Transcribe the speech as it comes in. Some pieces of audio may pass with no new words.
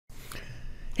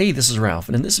Hey, this is Ralph,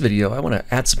 and in this video I want to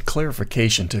add some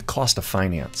clarification to cost of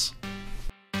finance.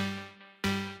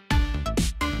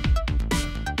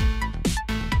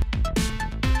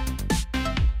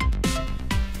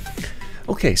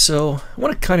 Okay, so I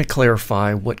want to kind of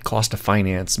clarify what cost of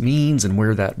finance means and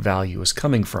where that value is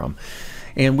coming from.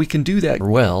 And we can do that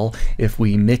well if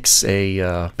we mix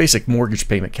a basic mortgage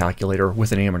payment calculator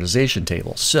with an amortization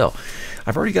table. So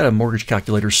I've already got a mortgage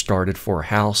calculator started for a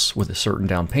house with a certain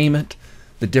down payment.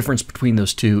 The difference between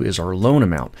those two is our loan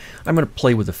amount. I'm going to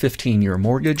play with a 15-year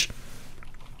mortgage.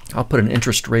 I'll put an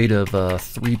interest rate of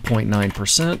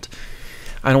 3.9%.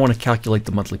 I don't want to calculate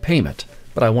the monthly payment,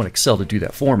 but I want Excel to do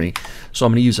that for me. So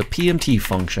I'm going to use a PMT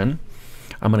function.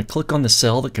 I'm going to click on the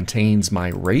cell that contains my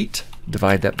rate,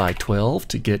 divide that by 12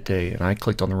 to get and I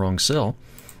clicked on the wrong cell.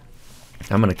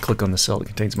 I'm going to click on the cell that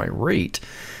contains my rate,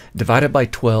 divide it by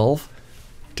 12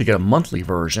 to get a monthly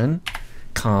version,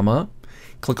 comma,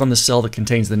 click on the cell that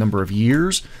contains the number of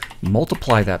years,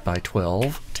 multiply that by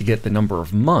 12 to get the number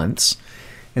of months,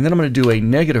 and then I'm going to do a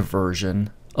negative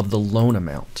version of the loan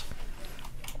amount.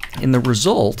 And the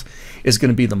result is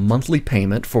going to be the monthly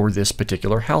payment for this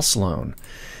particular house loan.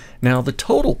 Now the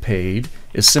total paid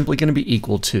is simply going to be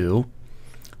equal to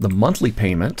the monthly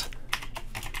payment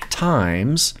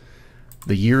times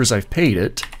the years I've paid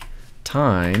it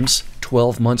times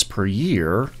 12 months per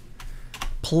year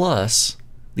plus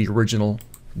the original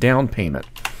down payment.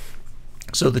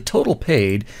 So the total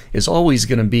paid is always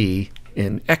going to be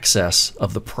in excess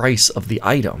of the price of the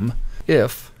item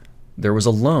if there was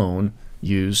a loan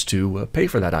used to pay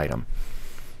for that item.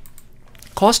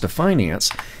 Cost of finance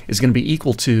is going to be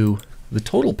equal to the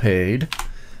total paid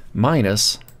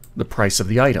minus the price of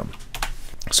the item.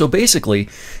 So basically,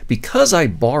 because I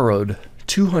borrowed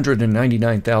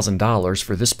 $299,000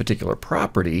 for this particular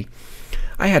property,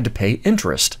 I had to pay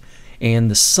interest.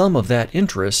 And the sum of that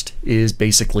interest is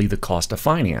basically the cost of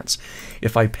finance.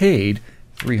 If I paid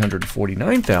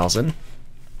 $349,000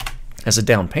 as a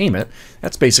down payment,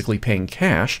 that's basically paying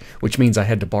cash, which means I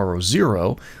had to borrow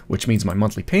zero, which means my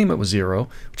monthly payment was zero,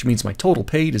 which means my total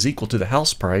paid is equal to the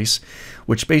house price,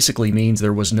 which basically means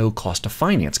there was no cost of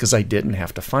finance because I didn't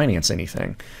have to finance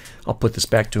anything. I'll put this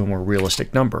back to a more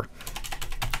realistic number.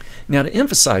 Now to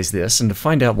emphasize this and to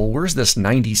find out, well, where's this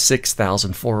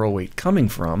 $96,408 coming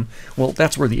from? Well,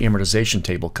 that's where the amortization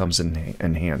table comes in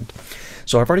hand.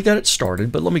 So I've already got it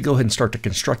started, but let me go ahead and start to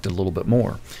construct it a little bit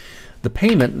more. The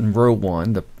payment in row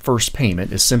 1, the first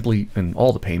payment, is simply, and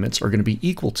all the payments are going to be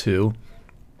equal to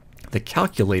the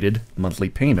calculated monthly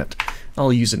payment.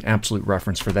 I'll use an absolute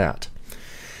reference for that.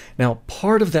 Now,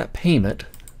 part of that payment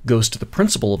goes to the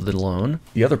principal of the loan.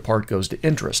 The other part goes to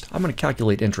interest. I'm going to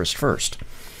calculate interest first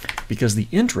because the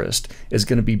interest is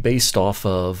going to be based off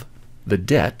of the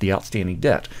debt, the outstanding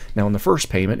debt. Now, in the first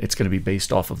payment, it's going to be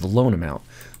based off of the loan amount.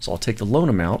 So I'll take the loan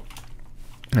amount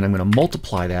and I'm going to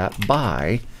multiply that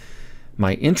by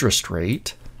my interest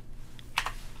rate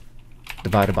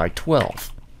divided by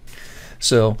 12.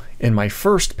 So in my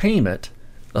first payment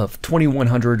of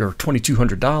 $2,100 or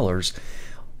 $2,200,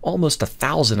 almost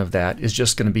 $1,000 of that is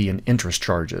just going to be in interest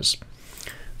charges.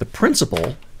 The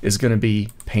principal is going to be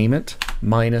payment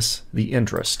minus the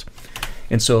interest.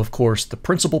 And so, of course, the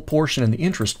principal portion and the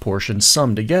interest portion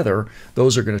summed together,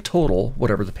 those are going to total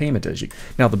whatever the payment is.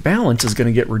 Now, the balance is going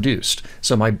to get reduced.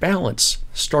 So my balance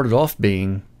started off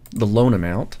being the loan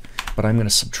amount, but I'm going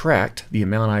to subtract the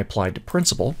amount I applied to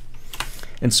principal.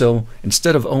 And so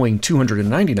instead of owing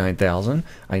 $299,000,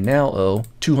 I now owe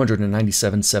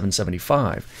 $297,775.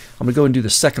 I'm going to go and do the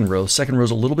second row. Second row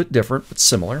is a little bit different, but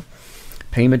similar.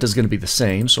 Payment is going to be the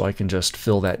same, so I can just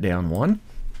fill that down one.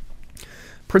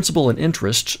 Principal and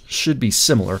interest should be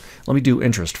similar. Let me do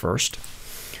interest first.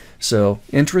 So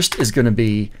interest is going to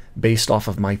be based off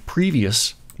of my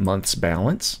previous month's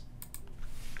balance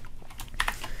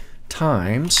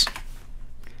times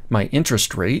my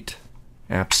interest rate,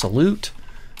 absolute,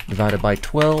 divided by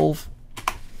 12.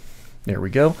 There we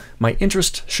go. My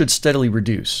interest should steadily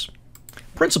reduce.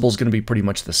 Principal is going to be pretty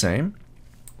much the same.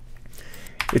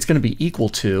 It's going to be equal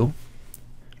to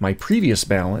my previous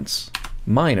balance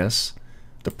minus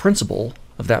the principal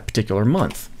of that particular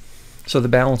month. So the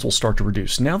balance will start to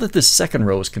reduce. Now that this second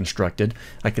row is constructed,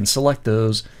 I can select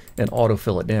those and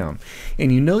autofill it down.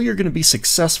 And you know you're going to be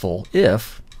successful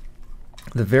if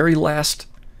the very last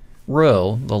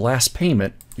row, the last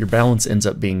payment, your balance ends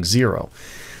up being zero.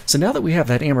 So now that we have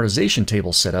that amortization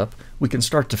table set up, we can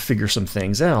start to figure some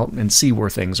things out and see where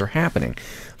things are happening.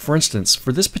 For instance,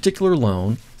 for this particular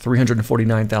loan,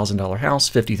 $349,000 house,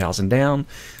 $50,000 down,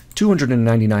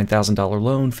 $299,000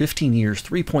 loan, 15 years,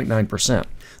 3.9%.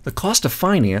 The cost of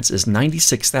finance is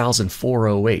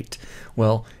 $96,408.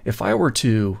 Well, if I were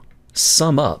to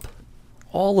sum up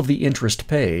all of the interest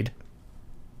paid,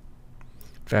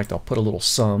 in fact, I'll put a little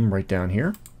sum right down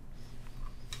here,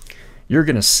 you're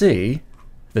going to see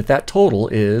that that total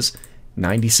is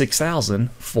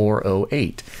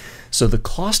 $96,408. So the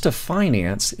cost of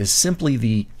finance is simply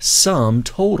the sum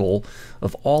total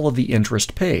of all of the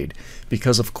interest paid.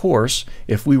 Because of course,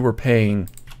 if we were paying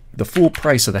the full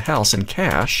price of the house in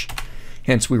cash,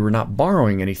 hence we were not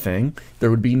borrowing anything, there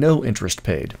would be no interest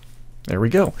paid. There we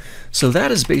go. So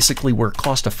that is basically where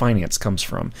cost of finance comes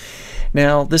from.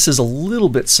 Now, this is a little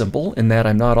bit simple in that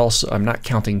I'm not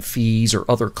counting fees or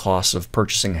other costs of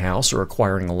purchasing a house or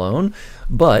acquiring a loan,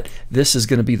 but this is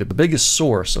going to be the biggest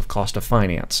source of cost of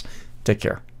finance. Take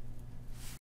care.